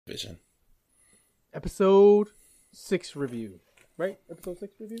WandaVision. Episode 6 review. Right? Episode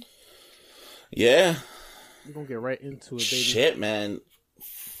 6 review? Yeah. We're going to get right into it, baby. Shit, man.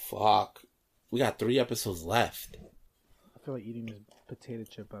 Fuck. We got 3 episodes left. I feel like eating this potato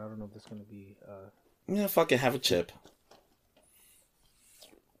chip, but I don't know if this is going to be... Yeah, fucking have a chip.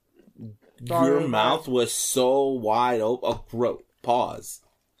 Sorry, Your mouth was so wide open. Oh, gross. Pause.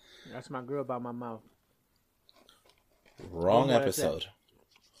 That's my girl by my mouth. Wrong episode.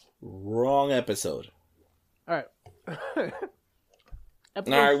 Wrong episode. All right.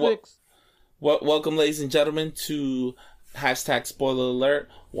 Episode All right, 6. Welcome, ladies and gentlemen, to hashtag spoiler alert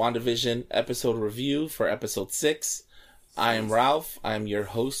WandaVision episode review for episode 6. I am Ralph. I am your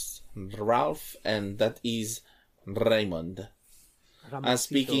host, Ralph, and that is Raymond. I'm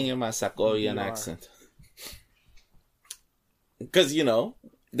speaking in my Sakoyan accent. Because, you know,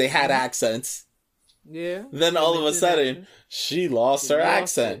 they had accents. Yeah. Then all of a sudden, she lost her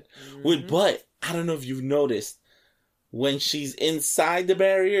accent. But, I don't know if you've noticed, when she's inside the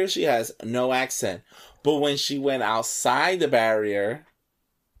barrier, she has no accent. But when she went outside the barrier,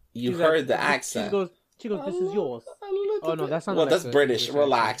 you heard the accent. She goes, this is yours. Oh, no, that's not. Well, that's British.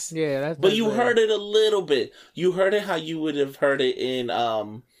 Relax. Yeah, that's. But you heard it a little bit. You heard it how you would have heard it in,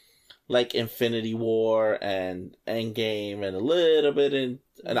 like Infinity War and Endgame, and a little bit in,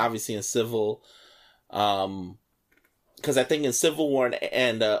 and obviously in Civil. Because I think in Civil War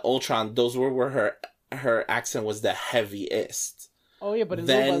and Ultron, those were where her accent was the heaviest. Oh yeah, but in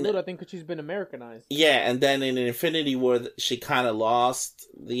little by little, I think because she's been Americanized. Yeah, and then in Infinity War, she kind of lost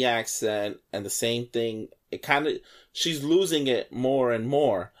the accent, and the same thing. It kind of she's losing it more and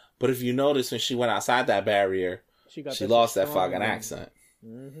more. But if you notice, when she went outside that barrier, she lost that fucking accent.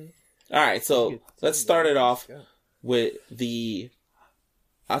 Mm-hmm. All right, so let's start it off with the.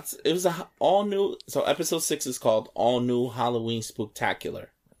 It was a all new. So episode 6 is called All New Halloween Spooktacular.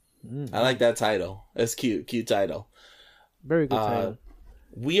 Mm-hmm. I like that title. It's cute title. Very good title.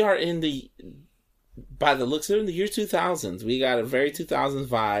 We are by the looks of it, in the year 2000s. We got a very 2000s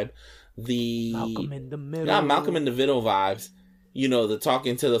vibe. Malcolm in the Middle. Yeah, Malcolm in the Middle vibes. You know, the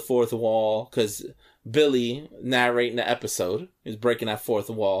talking to the fourth wall, because Billy narrating the episode is breaking that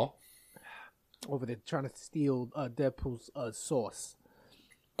fourth wall. Over there trying to steal Deadpool's sauce.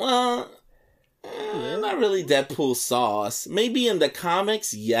 Well, not really Deadpool sauce. Maybe in the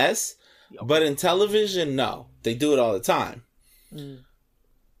comics, yes. Okay. But in television, no. They do it all the time. Mm.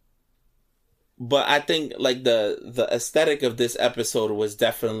 But I think like the aesthetic of this episode was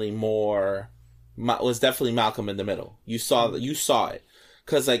definitely Malcolm in the Middle. You saw it.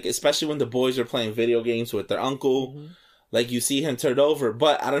 Because like, especially when the boys are playing video games with their uncle, like you see him turned over.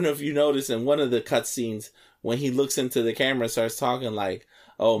 But I don't know if you noticed in one of the cutscenes, when he looks into the camera and starts talking like,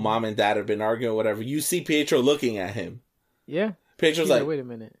 oh, mom and dad have been arguing or whatever, you see Pietro looking at him. Yeah. Pietro's like, wait a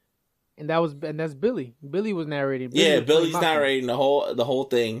minute. And that's Billy. Billy was narrating. Billy's narrating the whole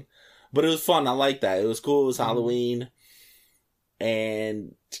thing. But it was fun. I like that. It was cool. It was Halloween.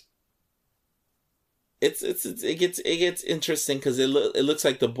 And it gets interesting because it looks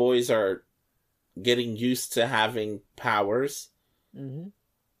like the boys are getting used to having powers. Mm-hmm.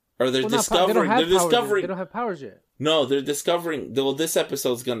 Or they're discovering. They don't have powers yet. No, they're discovering. Well, this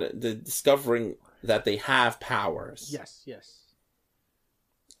episode's they're discovering that they have powers. Yes.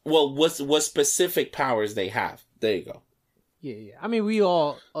 Well, what specific powers they have? There you go. Yeah. I mean, we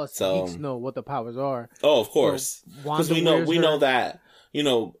all geeks know what the powers are. Oh, of course, because we know that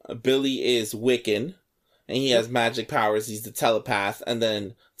Billy is Wiccan, and he has magic powers. He's the telepath, and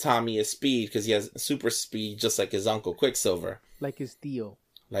then Tommy is speed because he has super speed, just like his uncle Quicksilver. Like his Theo.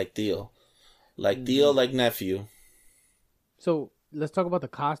 Like Theo, like nephew. So let's talk about the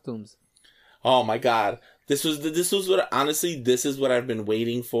costumes. Oh my God. This was what, honestly, this is what I've been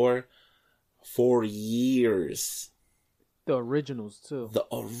waiting for years. The originals too. The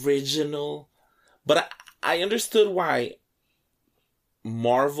original. But I understood why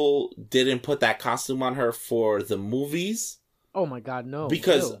Marvel didn't put that costume on her for the movies. Oh my God, no.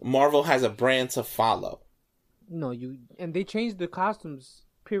 Because Marvel has a brand to follow. No, and they changed the costumes.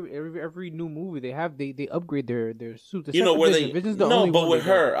 Every new movie they upgrade their suits. But with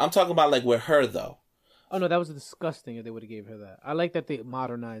her, I'm talking about like with her though. Oh no, that was disgusting if they would have gave her that. I like that they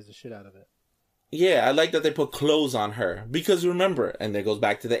modernized the shit out of it. Yeah, I like that they put clothes on her because remember, and it goes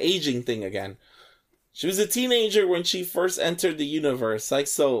back to the aging thing again. She was a teenager when she first entered the universe, like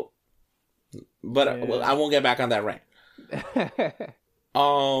so. But I won't get back on that rant.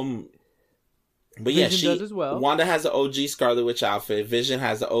 But yeah, Vision does as well. Wanda has the OG Scarlet Witch outfit. Vision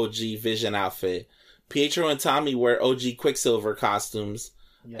has the OG Vision outfit. Pietro and Tommy wear OG Quicksilver costumes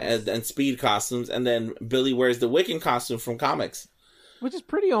and Speed costumes. And then Billy wears the Wiccan costume from comics. Which is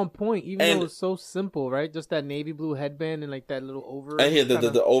pretty on point, even though it's so simple, right? Just that navy blue headband and like that little over. I hear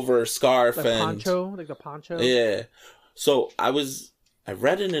the over scarf like and poncho, like the poncho. Yeah. So I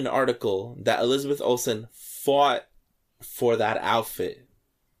read in an article that Elizabeth Olsen fought for that outfit.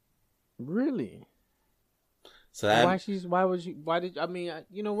 Really? So that,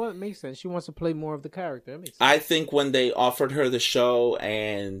 you know what? It makes sense. She wants to play more of the character. It makes sense. I think when they offered her the show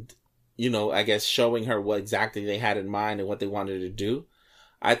and, I guess showing her what exactly they had in mind and what they wanted to do,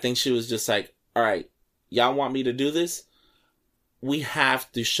 I think she was just like, all right, y'all want me to do this? We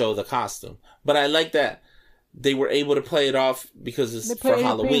have to show the costume. But I like that they were able to play it off because it's for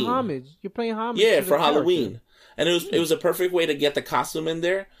Halloween. You're playing homage. Yeah, for Halloween. And it was a perfect way to get the costume in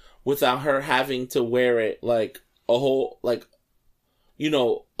there without her having to wear it like a whole, like,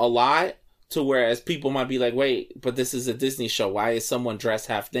 a lot, to whereas people might be like, wait, but this is a Disney show. Why is someone dressed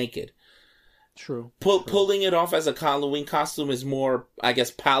half naked? True. Pulling it off as a Halloween costume is more, I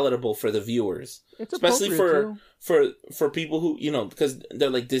guess, palatable for the viewers. It's especially for people who, because they're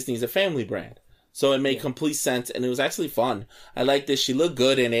like, Disney's a family brand. So it made complete sense, and it was actually fun. I liked this. She looked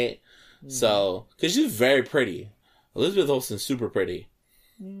good in it. So, because she's very pretty. Elizabeth Olsen's super pretty.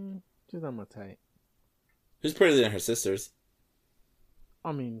 She's not my type. She's prettier than her sisters.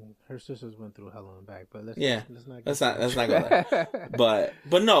 I mean, her sisters went through hell and back, but let's not go there. But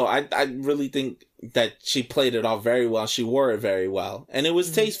no, I really think that she played it off very well. She wore it very well, and it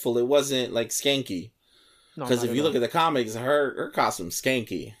was tasteful. It wasn't like skanky. Because if you look at the comics, her costume's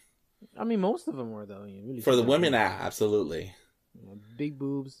skanky. I mean, most of them were though. Really for the women, absolutely. Big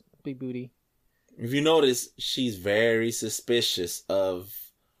boobs, big booty. If you notice, she's very suspicious of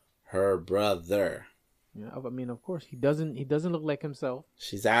her brother. Yeah, I mean, of course, he doesn't look like himself.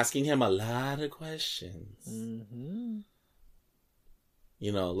 She's asking him a lot of questions. Mm-hmm.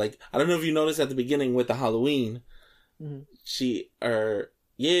 Like, I don't know if you noticed at the beginning with the Halloween, when they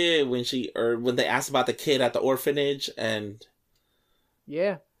asked about the kid at the orphanage and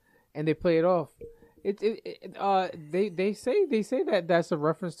they play it off. They say that that's a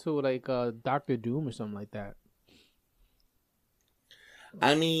reference to like Doctor Doom or something like that.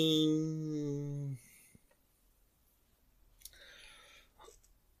 I mean,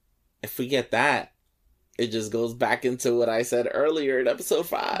 if we get that, it just goes back into what I said earlier in episode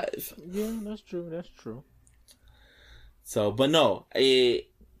 5. Yeah, that's true. That's true. So, but no,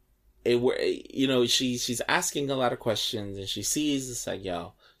 she's asking a lot of questions, and she sees it's like,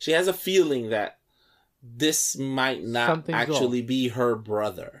 she has a feeling that this might not Something's actually be her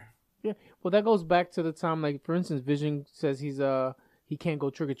brother. Yeah, well, that goes back to the time, like, for instance, Vision says he can't go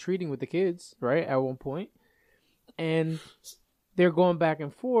trick-or-treating with the kids, right, at one point. And they're going back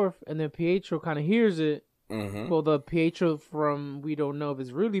and forth, and then Pietro kind of hears it. Mm-hmm. Well, the Pietro from, we don't know if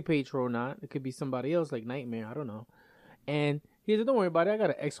it's really Pietro or not. It could be somebody else, like Nightmare, I don't know. And he said, don't worry about it, I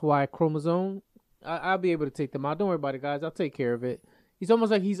got an XY chromosome. I'll be able to take them out. Don't worry about it, guys, I'll take care of it. He's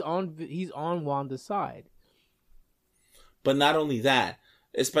almost like he's on Wanda's side. But not only that,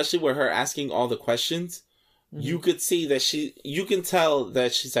 especially with her asking all the questions, you could see that you can tell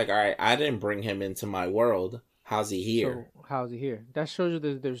that she's like, all right, I didn't bring him into my world. How's he here? So, how's he here? That shows you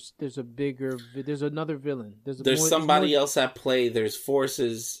that there's another villain. There's somebody else at play. There's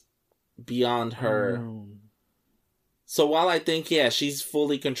forces beyond her. So while I think, she's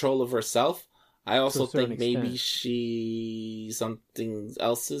fully control of herself, I also think maybe something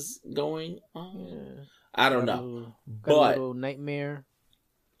else is going on. Yeah. I don't know. But a little Nightmare,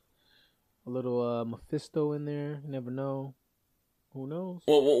 a little Mephisto in there. You never know. Who knows?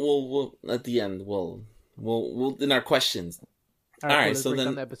 We'll at the end we'll in our questions. All right, so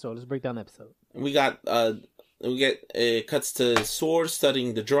then let's break down the episode. We get cuts to Sword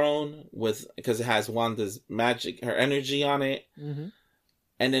studying the drone because it has Wanda's magic, her energy on it. Mm-hmm.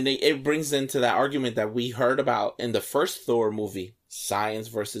 And then it brings into that argument that we heard about in the first Thor movie, science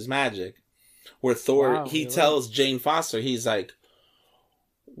versus magic, where Thor, he tells Jane Foster, he's like,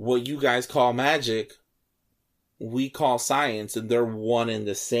 what you guys call magic, we call science, and they're one and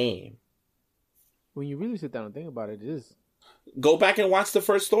the same. When you really sit down and think about it, it is. Go back and watch the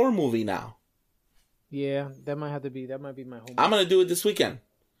first Thor movie now. Yeah, that might be my homework. I'm going to do it this weekend.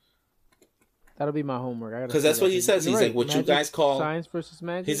 That'll be my homework. Because that's what he says. He's like, what magic, you guys call... Science versus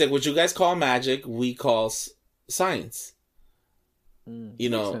magic? He's like, what you guys call magic, we call science.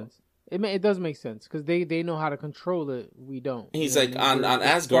 Makes sense. It does make sense. Because they know how to control it. We don't. He's like, on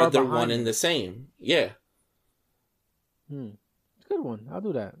Asgard, they're one and the same. Yeah. It's a good one. I'll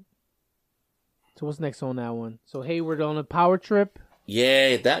do that. So what's next on that one? So Hayward on a power trip?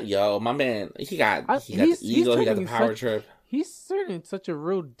 Yeah, my man, he got the ego, he got the power trip. He's Sheridan's such a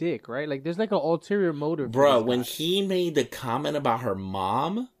real dick, right? Like, there's like an ulterior motive. Bro, when he made the comment about her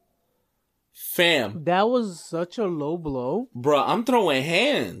mom, fam, that was such a low blow. Bro, I'm throwing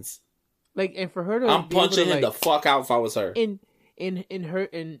hands. Like, and for her to, I'm punching him the fuck out if I was her.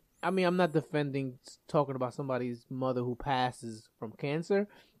 I mean, I'm not defending talking about somebody's mother who passes from cancer,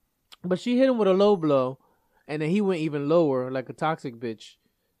 but she hit him with a low blow, and then he went even lower, like a toxic bitch.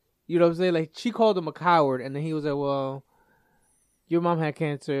 You know what I'm saying? Like, she called him a coward, and then he was like, well, your mom had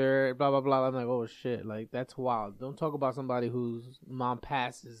cancer, blah, blah, blah. I'm like, oh, shit. Like, that's wild. Don't talk about somebody whose mom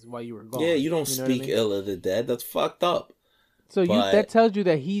passes while you were gone. Yeah, you don't speak ill of the dead. That's fucked up. So that tells you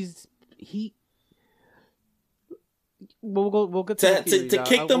that we'll get to to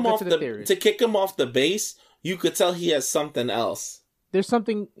kick them off to kick him off the base. You could tell he has something else. There's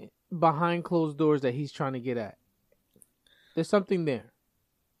something behind closed doors that he's trying to get at. There's something there.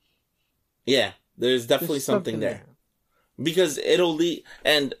 Yeah, there's definitely something there. Because it'll lead,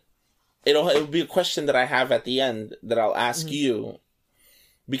 and it'll be a question that I have at the end that I'll ask you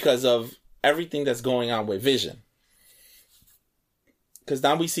because of everything that's going on with Vision. Because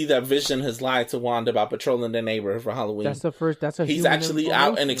now we see that Vision has lied to Wanda about patrolling the neighborhood for Halloween. He's actually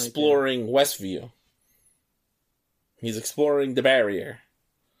out and exploring Westview. He's exploring the barrier.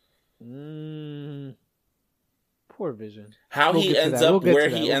 Poor Vision. How he ends up where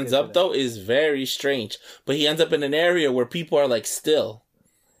he ends up though is very strange. But he ends up in an area where people are like still.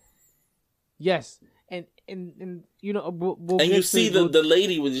 Yes, and you know, and you see the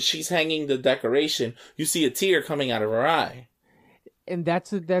lady when she's hanging the decoration. You see a tear coming out of her eye. And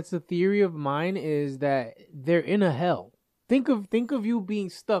that's a theory of mine, is that they're in a hell. Think of you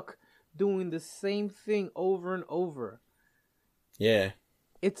being stuck doing the same thing over and over. Yeah.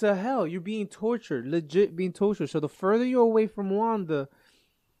 It's a hell. You're being tortured, legit being tortured. So the further you're away from Wanda,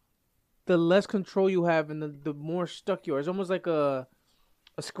 the less control you have, and the more stuck you are. It's almost like a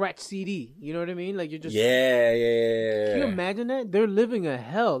scratch CD. You know what I mean? Like, you're just... Yeah. Can you imagine that? They're living a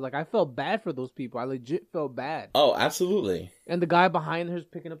hell. Like, I felt bad for those people. I legit felt bad. Oh, absolutely. And the guy behind her is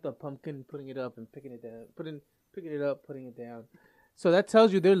picking up the pumpkin, putting it up, and picking it down. Picking it up, putting it down. So that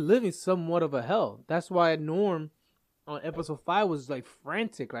tells you they're living somewhat of a hell. That's why Norm on episode 5 was like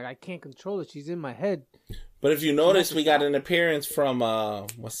frantic. Like, I can't control it. She's in my head. But if you notice, we got an appearance from,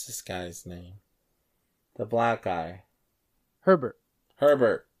 what's this guy's name? The black guy. Herbert.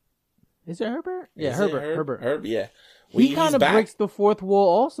 Is it Herbert? Yeah, Herbert, yeah. He kind of breaks the fourth wall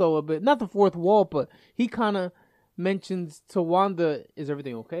also a bit. Not the fourth wall, but he kind of mentions to Wanda, is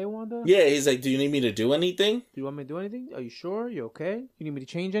everything okay, Wanda? Yeah, he's like, do you need me to do anything? Do you want me to do anything? Are you sure? You okay? You need me to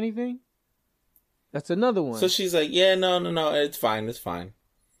change anything? That's another one. So she's like, yeah, no, it's fine.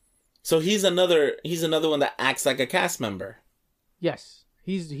 So he's another one that acts like a cast member. Yes.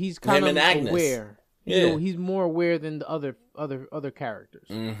 He's kind of aware. Yeah. You know, he's more aware than the other characters.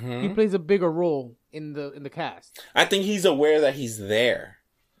 Mm-hmm. He plays a bigger role in the cast. I think he's aware that he's there.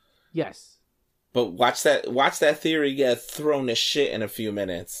 Yes. But watch that theory get thrown to shit in a few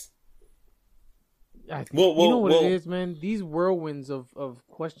minutes. You know what it is, man? These whirlwinds of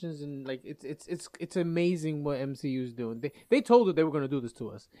questions, and like it's amazing what MCU is doing. They told us they were going to do this to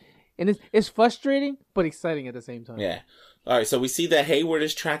us, and it's frustrating but exciting at the same time. Yeah. All right. So we see that Hayward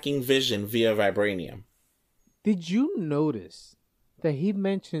is tracking Vision via vibranium. Did you notice that he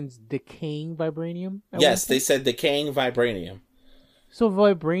mentions decaying vibranium? Yes, they said decaying vibranium. So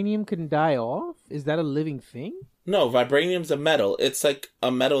vibranium can die off? Is that a living thing? No, vibranium's a metal. It's like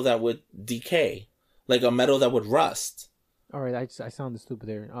a metal that would decay. Like a metal that would rust. All right, I sounded stupid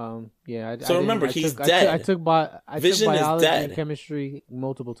there. Yeah. So remember, he's dead. I took biology and chemistry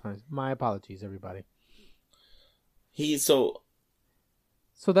multiple times. My apologies, everybody. So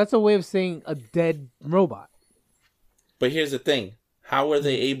that's a way of saying a dead robot. But here's the thing: how were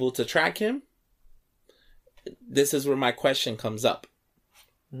they able to track him? This is where my question comes up.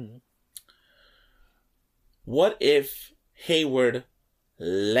 Mm-hmm. What if Hayward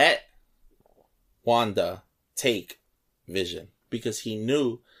let Wanda take Vision because he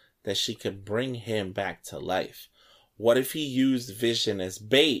knew that she could bring him back to life? What if he used Vision as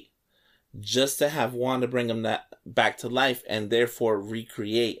bait just to have Wanda bring him back to life and therefore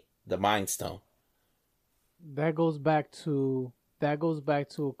recreate the Mind Stone? That goes back to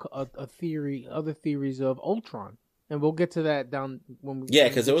a theory, other theories of Ultron, and we'll get to that down when we. Yeah,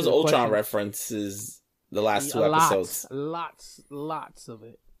 because there was Ultron references the last two episodes. Lots of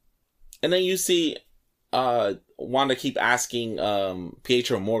it. And then you see Wanda keep asking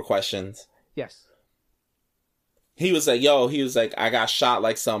Pietro more questions. Yes. He was like, I got shot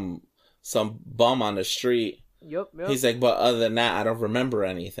like some bum on the street. Yep. He's like, but other than that, I don't remember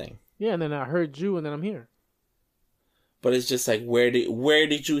anything. Yeah, and then I heard you, and then I'm here. but it's just like where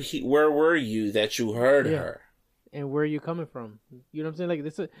were you that you heard her? And where are you coming from? You know what I'm saying?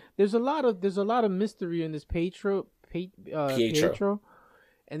 Like there's a lot of mystery in this Pietro. And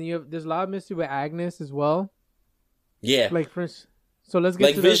there's a lot of mystery with Agnes as well. Yeah. Like for instance, so let's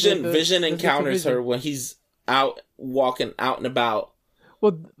get to Vision encounters her when he's out walking out and about.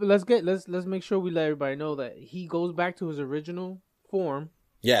 Well, let's make sure we let everybody know that he goes back to his original form.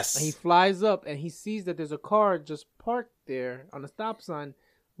 Yes. And he flies up and he sees that there's a car just parked there on a stop sign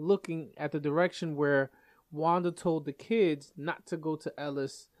looking at the direction where Wanda told the kids not to go to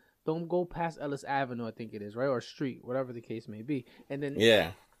Ellis. Don't go past Ellis Avenue, I think it is, right? Or street, whatever the case may be. And then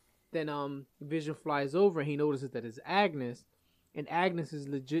Vision flies over and he notices that it's Agnes, and Agnes is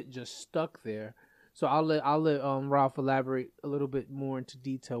legit just stuck there. So I'll let Ralph elaborate a little bit more into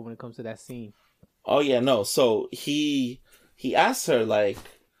detail when it comes to that scene. Oh yeah, no. So he asks her like,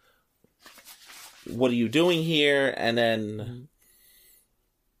 "What are you doing here?" And then,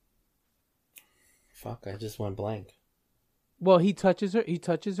 fuck, I just went blank. Well, he touches her.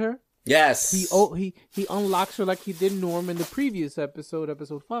 Yes. He unlocks her like he did Norm in the previous episode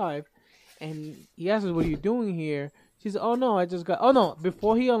 5, and he asks her, "What are you doing here?" She says, "Oh no, I just got." Oh no!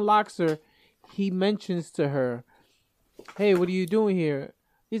 Before he unlocks her, he mentions to her, "Hey, what are you doing here?"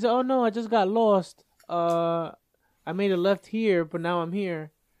 He said, "Oh no, I just got lost. I made a left here, but now I'm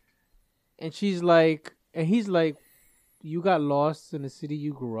here." And she's like, and he's like, "You got lost in the city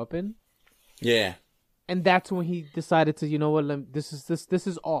you grew up in?" Yeah. And that's when he decided to, you know what, this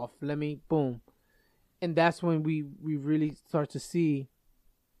is off. Let me, boom. And that's when we really start to see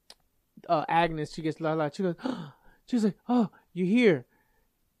Agnes. She gets la. She goes, she's like, "Oh, you're here.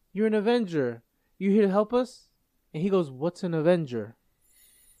 You're an Avenger. You here to help us?" And he goes, "What's an Avenger?"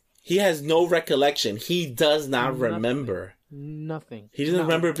 He has no recollection. He does not remember. Nothing. He doesn't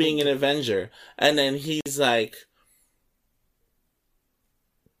remember being an Avenger. And then he's like...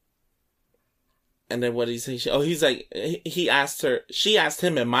 And then what did he say? Oh, he's like... He asked her... She asked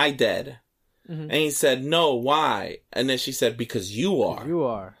him, "Am I dead?" Mm-hmm. And he said, "No, why?" And then she said, "Because you are." You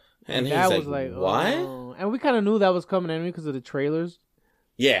are. And he's like, "What?" Oh. And we kind of knew that was coming anyway because of the trailers.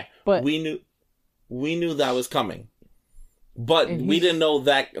 Yeah. But we knew that was coming. But we didn't know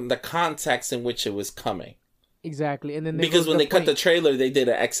that the context in which it was coming. Exactly. And then because when they cut the trailer, they did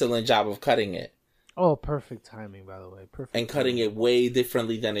an excellent job of cutting it. Oh, perfect timing, by the way. Perfect. And cutting it way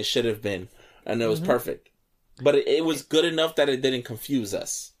differently than it should have been. And it was perfect. But it was good enough that it didn't confuse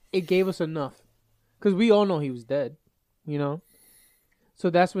us. It gave us enough. Because we all know he was dead. You know? So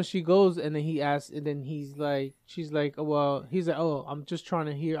that's when she goes, and then he asks, and then she's like, "Oh, well," he's like, "Oh, I'm just trying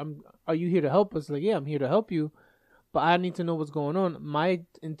to hear. Are you here to help us?" Like, "Yeah, I'm here to help you. But I need to know what's going on. My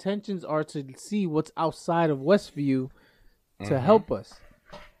intentions are to see what's outside of Westview to help us."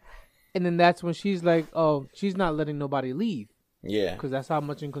 And then that's when she's like, "Oh, she's not letting nobody leave." Yeah. Because that's how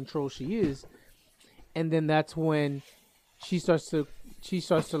much in control she is. And then that's when she starts to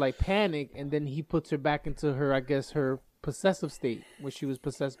like panic, and then he puts her back into her, I guess, her possessive state, where she was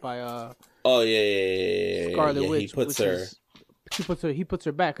possessed by Scarlet Witch. He puts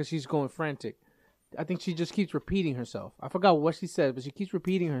her back because she's going frantic. I think she just keeps repeating herself. I forgot what she said, but she keeps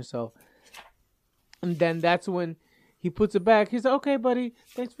repeating herself. And then that's when he puts it back. He's like, "Okay, buddy,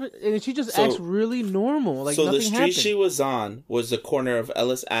 thanks for..." And she just acts really normal. Like, nothing happened. So the street she was on was the corner of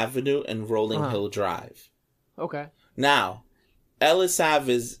Ellis Avenue and Rolling Hill Drive. Okay. Now, Ellis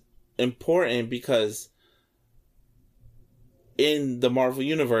Ave is important because in the Marvel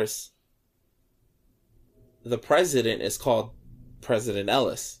Universe, the president is called President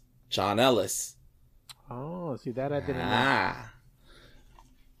Ellis. John Ellis. Oh, see, that I didn't know.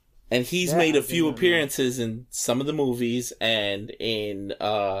 And he's made a few appearances in some of the movies, and in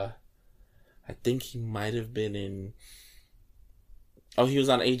I think he might have been in... Oh, he was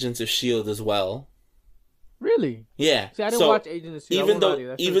on Agents of S.H.I.E.L.D. as well. Really? Yeah. See, I didn't watch Agents of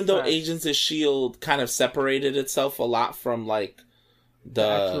S.H.I.E.L.D. Even though Agents of S.H.I.E.L.D. kind of separated itself a lot from like the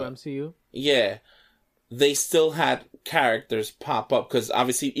actual MCU. Yeah. They still had characters pop up, because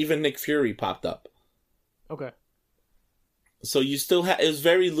obviously even Nick Fury popped up. Okay. So you still had... It was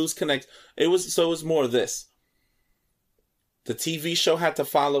very loose connect. It was more of this. The TV show had to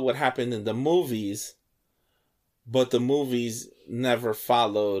follow what happened in the movies, but the movies never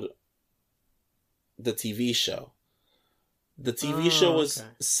followed the TV show. The TV show was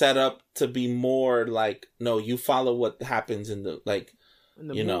set up to be more like, no, you follow what happens in the, like, in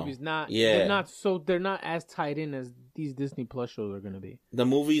the movies. They're not as tied in as these Disney Plus shows are going to be. The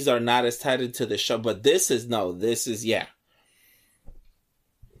movies are not as tied into the show, but this is All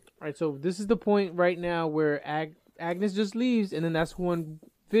right, so this is the point right now where Agnes just leaves, and then that's when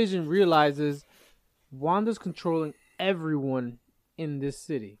Vision realizes Wanda's controlling everyone in this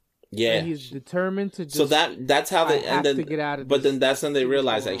city. Yeah, and he's determined to. Just, so that's how they and then to get out of. But then that's when they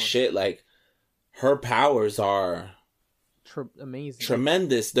realize like shit, like her powers are amazing,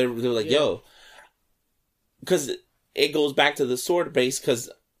 tremendous. They're like yo, because it goes back to the sword base because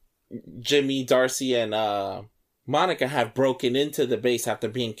Jimmy, Darcy, and Monica have broken into the base after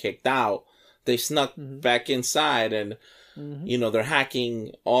being kicked out. They snuck back inside and. You know, they're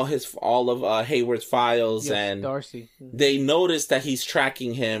hacking all of Hayward's files, and Darcy. They notice that he's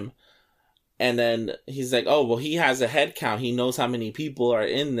tracking him, and then he's like, "Oh, well, he has a head count. He knows how many people are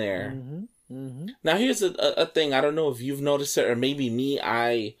in there." Now, here's a thing. I don't know if you've noticed it, or maybe me.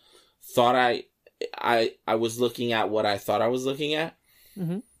 I thought I was looking at what I thought I was looking at.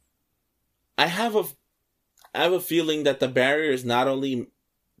 I have a feeling that the barrier is not only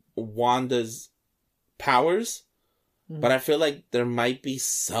Wanda's powers. But I feel like there might be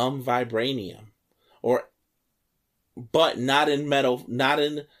some vibranium, but not in metal, not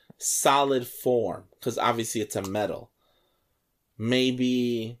in solid form, because obviously it's a metal.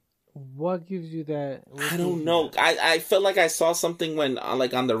 Maybe. What gives you that? I don't know. I felt like I saw something when,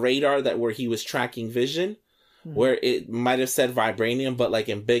 like, on the radar where he was tracking Vision, where it might have said vibranium, but like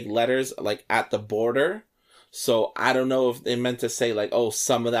in big letters, like at the border. So I don't know if it meant to say like, oh,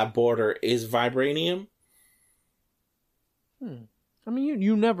 some of that border is vibranium. I mean,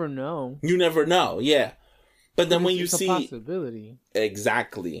 you never know. You never know, yeah. But then when you see a possibility,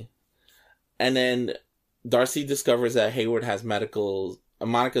 exactly, and then Darcy discovers that Hayward has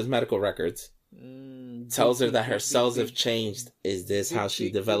Monica's medical records. Tells her that her cells have changed. Is this how she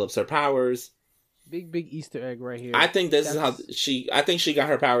develops her powers? Big Easter egg right here. I think this is how I think she got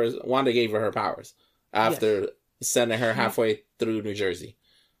her powers. Wanda gave her powers after sending her halfway through New Jersey.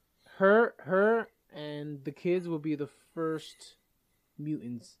 Her and the kids will be the first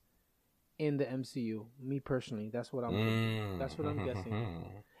mutants in the MCU. Me personally, that's what I'm guessing.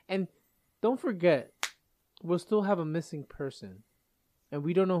 And don't forget, we'll still have a missing person, and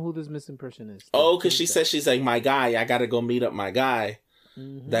we don't know who this missing person is. Oh, because she says she's like, my guy. I gotta go meet up my guy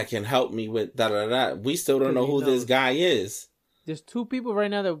that can help me with da da da. We still don't know who this guy is. There's two people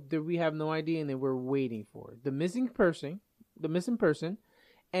right now that we have no idea and that we're waiting for. The missing person,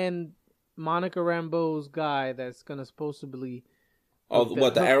 and Monica Rambeau's guy that's gonna supposedly. Oh,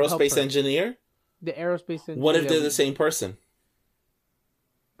 what, the aerospace engineer? The aerospace engineer. What if they're the same person?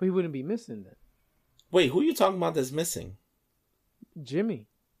 But he wouldn't be missing then. Wait, who are you talking about that's missing? Jimmy.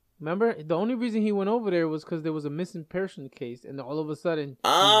 Remember, the only reason he went over there was because there was a missing person case, and all of a sudden.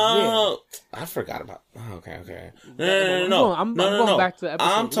 Oh, I forgot about. Okay. No. I'm going back to episode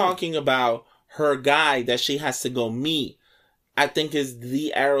I'm talking about her guy that she has to go meet. I think is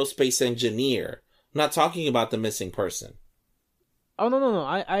the aerospace engineer. I'm not talking about the missing person. Oh no!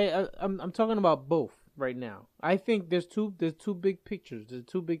 I'm talking about both right now. I think there's two big pictures. There's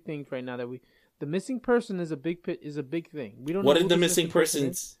two big things right now that the missing person is a big thing. We don't. What know if the missing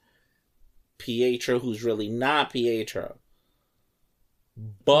person's Pietro, who's really not Pietro?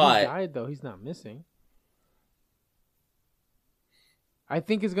 But he died though. He's not missing. I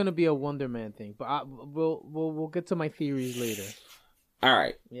think it's gonna be a Wonder Man thing, but we'll get to my theories later. All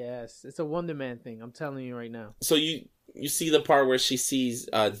right. Yes, it's a Wonder Man thing. I'm telling you right now. So you see the part where she sees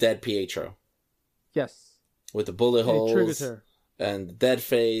dead Pietro. Yes. With the bullet holes. It triggers her. And the dead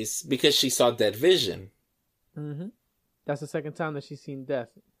face because she saw dead Vision. That's the second time that she's seen death.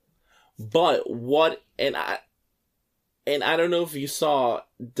 But and I don't know if you saw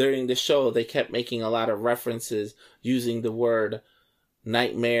during the show, they kept making a lot of references using the word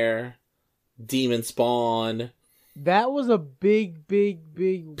nightmare, demon spawn. That was a big.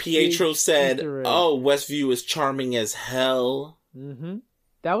 Pietro said, "Oh, Westview is charming as hell."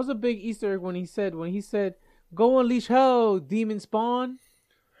 That was a big Easter egg when he said, "Go unleash hell, demon spawn."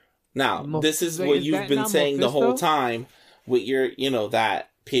 Now, this is what you've been saying Mephisto? The whole time with your,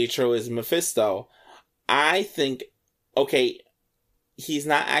 that Pietro is Mephisto. I think, okay, he's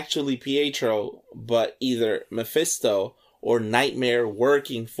not actually Pietro, but either Mephisto or Nightmare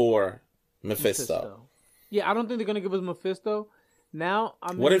working for Mephisto. Yeah, I don't think they're going to give us Mephisto. Now,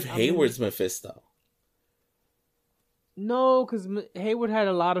 what if Hayward's Mephisto? No, because Hayward had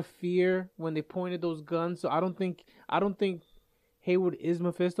a lot of fear when they pointed those guns, so I don't think Hayward is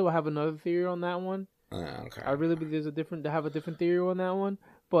Mephisto. I have another theory on that one. Okay. I really believe they have a different theory on that one.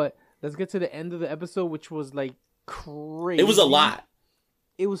 But let's get to the end of the episode, which was like crazy. It was a lot.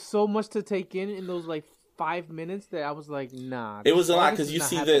 It was so much to take in those like 5 minutes that I was like, nah. It was a lot because you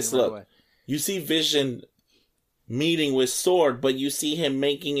see this. Look, you see Vision meeting with Sword, but you see him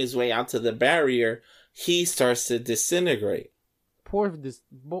making his way out to the barrier. He starts to disintegrate.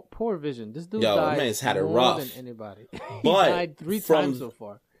 poor Vision. This dude Yo, died man's had it more rough. than anybody. He But died 3 times so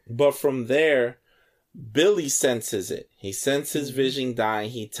far. But from there, Billy senses it. He senses Vision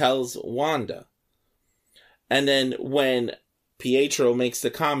dying. He tells Wanda. And then when Pietro makes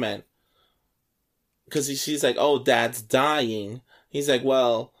the comment, because she's like, oh, Dad's dying. He's like,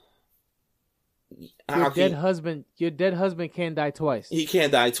 well, your dead husband can't die twice. He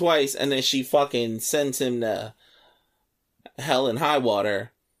can't die twice. And then she fucking sends him to hell and high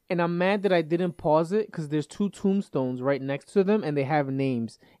water. And I'm mad that I didn't pause it because there's 2 tombstones right next to them and they have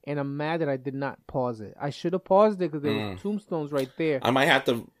names. And I'm mad that I did not pause it. I should have paused it because there were tombstones right there. I might have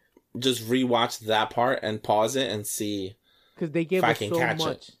to just rewatch that part and pause it and see. Because they gave us so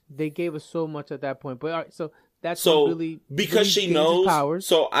much. They gave us so much at that point. But all right, so that's really because she knows powers.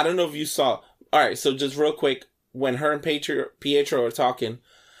 So I don't know if you saw. All right, so just real quick, when her and Pietro are talking,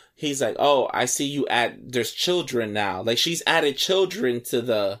 he's like, "Oh, I see you there's children now." Like she's added children to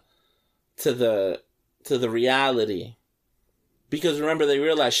the reality. Because remember, they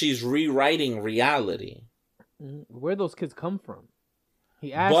realize she's rewriting reality. Where those kids come from?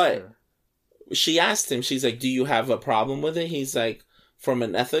 He asked her. She asked him, she's like, do you have a problem with it? He's like, from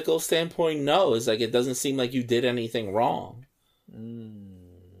an ethical standpoint, no. It's like, it doesn't seem like you did anything wrong.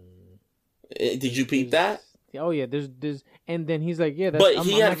 Did you peep that? Oh, yeah. There's, and then he's like, yeah, that's, but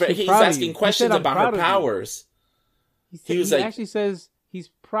he's asking questions about her powers. He actually says he's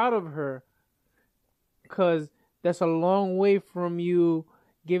proud of her because that's a long way from you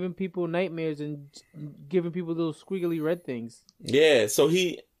giving people nightmares and giving people those squiggly red things. Yeah, so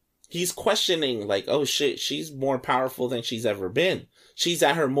he's questioning, like, oh shit, she's more powerful than she's ever been. She's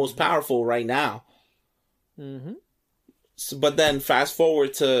at her most powerful right now. So, but then fast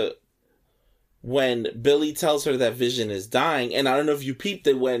forward to when Billy tells her that Vision is dying, and I don't know if you peeped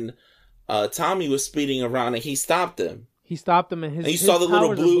it when Tommy was speeding around and he stopped him. He stopped him, and you saw the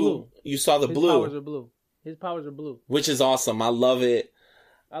little blue. You saw the blue. His powers are blue. His powers are blue, which is awesome. I love it.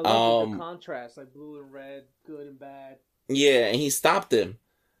 I love the contrast, like blue and red, good and bad. Yeah, and he stopped him.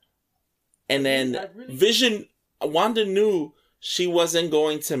 And then Vision, Wanda knew she wasn't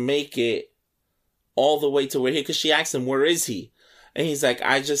going to make it all the way to where because she asked him, where is he? And he's like,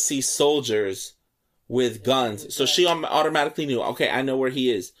 I just see soldiers with guns. So she automatically knew, okay, I know where he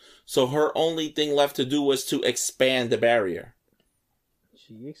is. So her only thing left to do was to expand the barrier.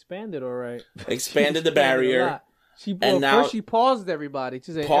 She expanded, all right. Expanded the barrier. First she paused everybody.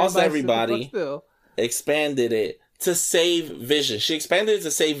 She said, paused everybody, expanded it to save Vision. She expanded it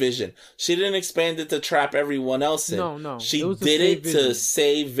to save Vision. She didn't expand it to trap everyone else in. No. She did it to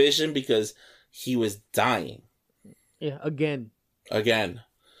save Vision because he was dying. Yeah, again.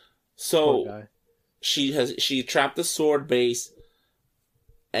 So she trapped the sword base,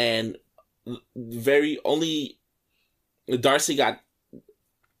 and only Darcy's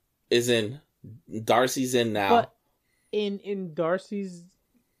in now. But in Darcy's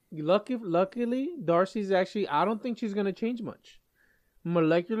luckily Darcy's actually, I don't think she's gonna change much.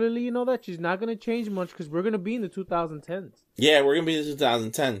 Molecularly, you know that she's not gonna change much because we're gonna be in the 2010s. Yeah, we're gonna be in the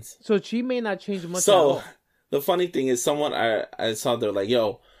 2010s. So she may not change much. So at all. The funny thing is, someone I saw, they're like,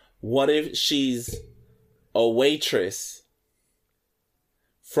 "Yo, what if she's a waitress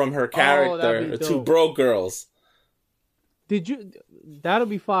from her character to Bro Girls?" Did you? That'll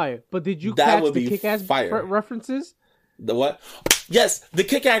be fire. But did you catch the Kick-Ass references? The what? Yes, the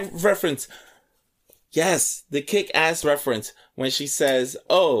Kick-Ass reference. Yes, the Kick-Ass reference when she says,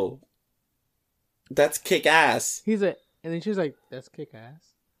 "Oh, that's Kick-Ass." He's like, and then she's like, "That's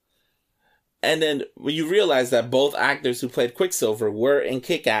Kick-Ass." And then when you realize that both actors who played Quicksilver were in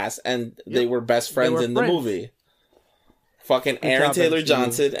Kick-Ass and they were best friends in the movie. Fucking Aaron Taylor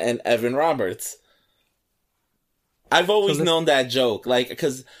Johnson and Evan Roberts. I've always known that joke, like,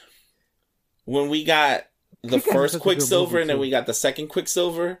 because when we got the first Quicksilver and then we got the second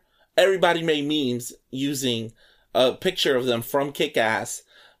Quicksilver, everybody made memes using a picture of them from Kick-Ass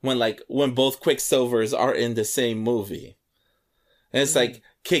when both Quicksilvers are in the same movie. And it's like,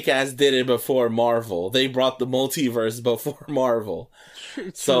 Kick-Ass did it before Marvel. They brought the multiverse before Marvel.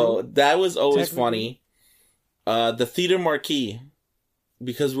 So that was always funny. The theater marquee,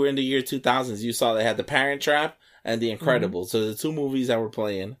 because we're in the year 2000s, you saw they had The Parent Trap and The Incredibles. So the 2 movies that were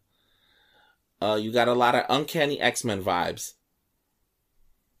playing. You got a lot of Uncanny X-Men vibes.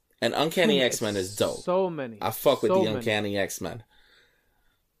 And Uncanny X-Men is dope. So many. I fuck with the Uncanny X-Men.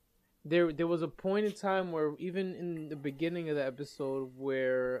 There was a point in time where even in the beginning of the episode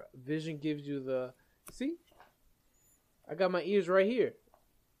where Vision gives you the, see, I got my ears right here,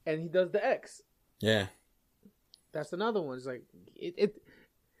 and he does the X. Yeah, that's another one. It's like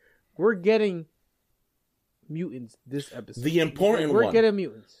we're getting mutants this episode. The important We're one. getting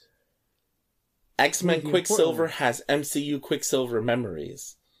mutants. X-Men Quicksilver has MCU Quicksilver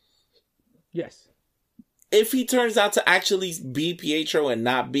memories. Yes. If he turns out to actually be Pietro and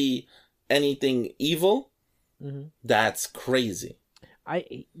not be anything evil, that's crazy.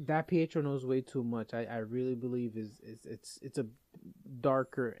 That Pietro knows way too much. I really believe it's a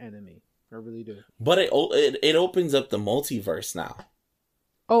darker enemy. I really do. But it opens up the multiverse now.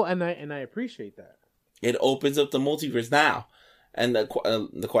 Oh, and I appreciate that. It opens up the multiverse now, and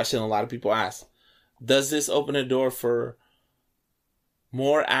the question a lot of people ask: does this open a door for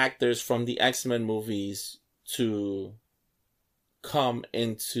more actors from the X-Men movies to come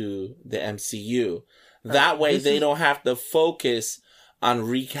into the MCU? That way, they don't have to focus on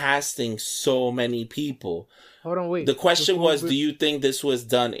recasting so many people. Hold on, wait. The question was, do you think this was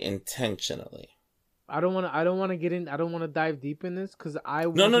done intentionally? I don't want to get in. I don't want to dive deep in this because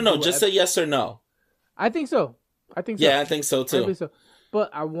No. Just say yes or no. I think so. Yeah, I think so too. But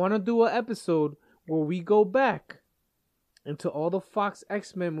I want to do an episode where we go back into all the Fox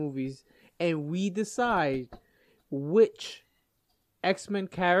X-Men movies and we decide which X-Men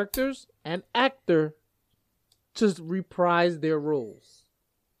characters and actor to reprise their roles.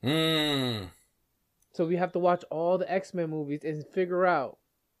 So we have to watch all the X-Men movies and figure out,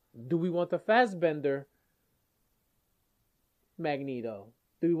 do we want the Fassbender Magneto?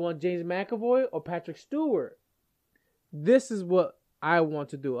 Do we want James McAvoy or Patrick Stewart? This is what I want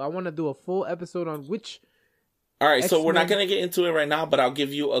to do. I want to do a full episode on which... All right, so we're not X-Men... going to get into it right now, but I'll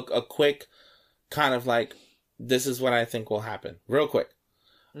give you a quick kind of like, this is what I think will happen. Real quick.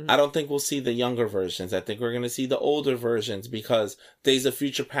 I don't think we'll see the younger versions. I think we're going to see the older versions because Days of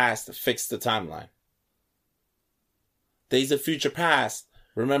Future Past fixed the timeline. Days of Future Past,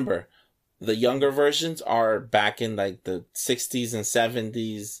 remember, the younger versions are back in like the 60s and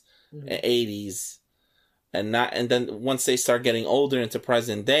 70s and 80s. And then once they start getting older into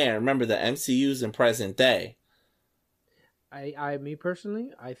present day, and remember the MCU's in present day. Me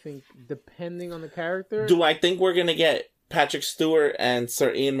personally, I think depending on the character... Do I think we're going to get Patrick Stewart and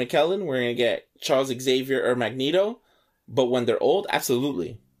Sir Ian McKellen? We're going to get Charles Xavier or Magneto? But when they're old,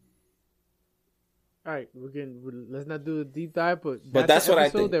 absolutely. All right, let's not do a deep dive, but that's what I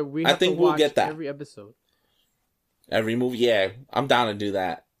think. I think we'll get that every episode, every movie. Yeah, I'm down to do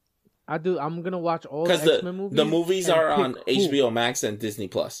that. I'm gonna watch all the X-Men movies. The movies are on HBO Max and Disney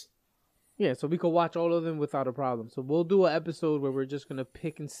Plus. Yeah, so we could watch all of them without a problem. So we'll do an episode where we're just gonna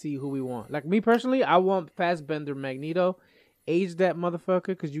pick and see who we want. Like me personally, I want Fassbender Magneto, age that motherfucker,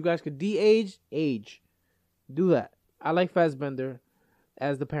 because you guys could de-age, age. Do that. I like Fassbender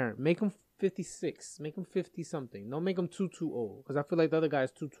as the parent. Make him 56. Make him 50-something. Don't make him too old. Because I feel like the other guy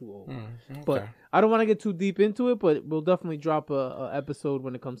is too old. Okay. But I don't want to get too deep into it, but we'll definitely drop a episode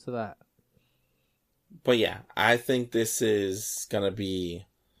when it comes to that. But yeah, I think this is going to be...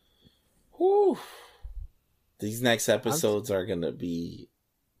 Whew, these next episodes are going to be...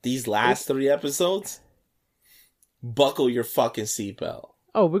 These last 3 episodes, buckle your fucking seatbelt.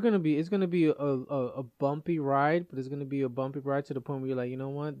 Oh, it's gonna be a bumpy ride, but it's gonna be a bumpy ride to the point where you're like, you know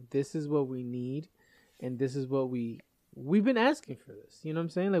what, this is what we need, and this is what we've been asking for this. You know what I'm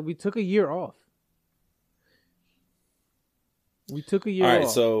saying? Like we took a year off. All right,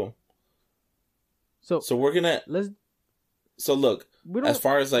 so we're gonna So look, as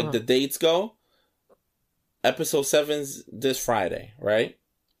far as like the dates go, episode 7's this Friday, right?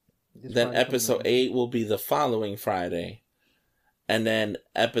 Then episode 8 will be the following Friday. And then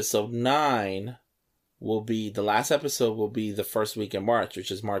episode 9 the last episode will be the first week in March,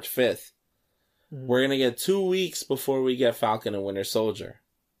 which is March 5th. We're going to get 2 weeks before we get Falcon and Winter Soldier.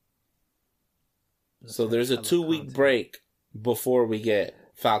 So there's a 2-week break before we get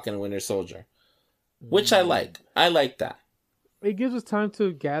Falcon and Winter Soldier, which I like. I like that. It gives us time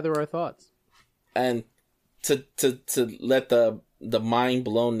to gather our thoughts. And to let the mind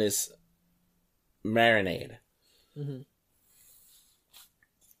blownness marinate. Mm-hmm.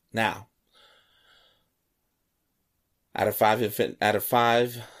 Now, out of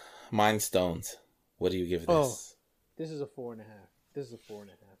 5 Mind Stones, what do you give this? Oh, this is a 4.5. This is a 4.5,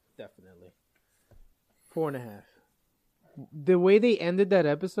 definitely. 4.5. The way they ended that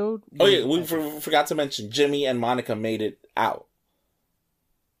episode. Oh yeah, we forgot to mention Jimmy and Monica made it out.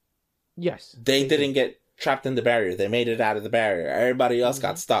 Yes, they didn't get trapped in the barrier. They made it out of the barrier. Everybody else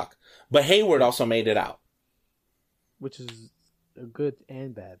got stuck, but Hayward also made it out, which is a good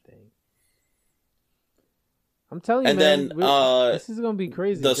and bad thing. I'm telling you, and man, then this is gonna be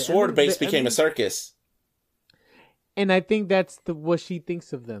crazy. The sword base became a circus, and I think that's what she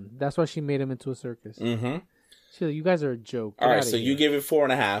thinks of them. That's why she made them into a circus. Mm-hmm. She's like, you guys are a joke. All right, so you give it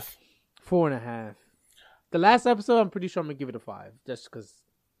 4.5. 4.5. The last episode, I'm pretty sure I'm gonna give it a 5, just because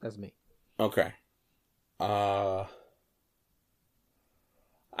that's me. Okay. I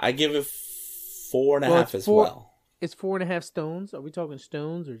give it 4.5 as well. It's 4.5 stones. Are we talking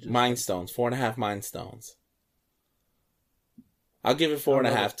stones or just Mind stones? 4.5 mind stones. I'll give it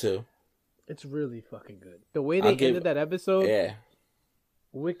 4.5 too. It's really fucking good. The way they ended that episode. Yeah.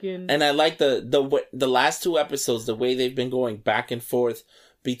 Wiccan. And I like the last 2 episodes, the way they've been going back and forth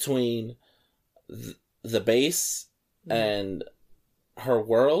between the base and her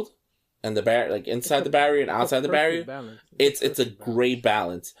world and the barrier, like inside the barrier and outside the barrier. It's a great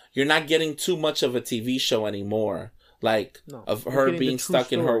balance. You're not getting too much of a TV show anymore, like of her being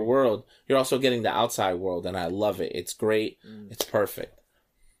stuck in her world. You're also getting the outside world, and I love it. It's great. It's perfect.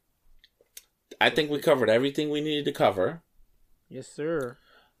 I think we covered everything we needed to cover. Yes, sir.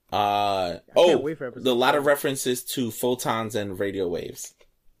 The lot of references to photons and radio waves.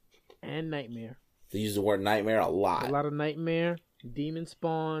 And nightmare. They use the word nightmare a lot. A lot of nightmare, demon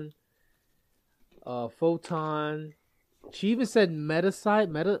spawn, photon. She even said metasize.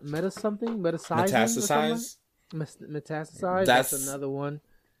 Metastasize. That's another one.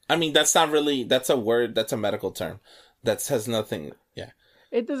 I mean, that's not really. That's a word. That's a medical term. That has nothing. Yeah.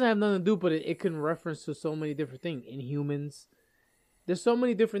 It doesn't have nothing to do, but it can reference to so many different things. Inhumans. There's so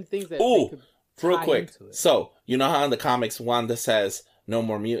many different things that. Real quick. So you know how in the comics Wanda says no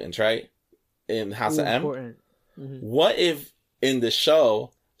more mutants, right? In House of M. Mm-hmm. What if in the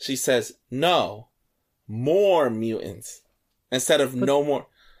show she says no more mutants instead of no more?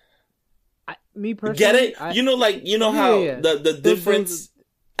 Me personally, get it? How the difference.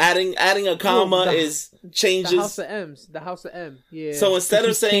 Adding a comma is changes. The House of M. Yeah. So instead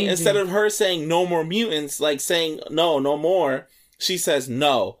of her saying no more mutants, like saying no more, she says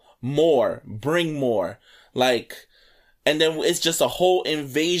no more, bring more, like. And then it's just a whole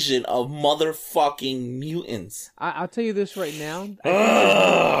invasion of motherfucking mutants. I'll tell you this right now.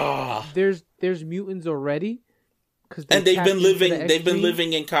 There's mutants already, and they've been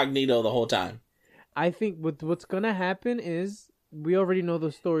living incognito the whole time. I think what's gonna happen is we already know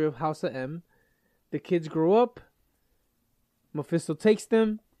the story of House of M. The kids grow up. Mephisto takes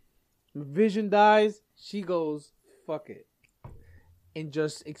them. Vision dies. She goes, fuck it, and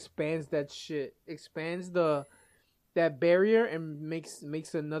just expands that shit. Expands that barrier and makes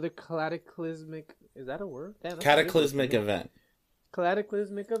another cataclysmic. Is that a word? Cataclysmic event.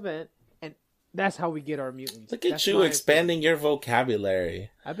 Cataclysmic event, and that's how we get our mutants. Look at you expanding your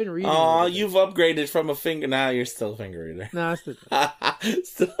vocabulary. I've been reading. Oh, you've upgraded from a finger. Now you're still a finger reader. No,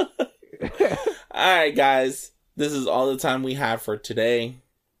 still. All right, guys. This is all the time we have for today.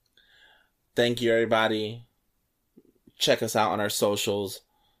 Thank you, everybody. Check us out on our socials.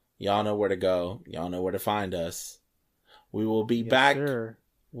 Y'all know where to go. Y'all know where to find us. We will be back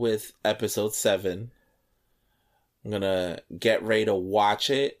with episode 7. I'm going to get ready to watch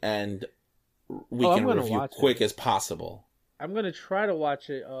it, and we can review quick as possible. I'm going to try to watch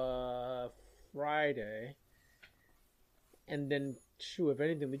it Friday. And then, if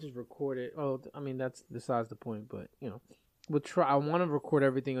anything, we just record it. Oh, I mean, that's besides the point, but, we'll try. I want to record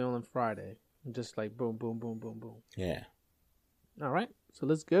everything on Friday. Just like boom, boom, boom, boom, boom. Yeah. All right. So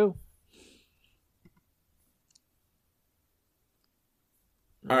let's go.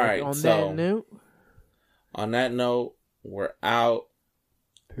 All right. On that note, we're out.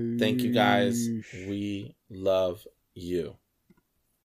 Peace. Thank you guys. We love you.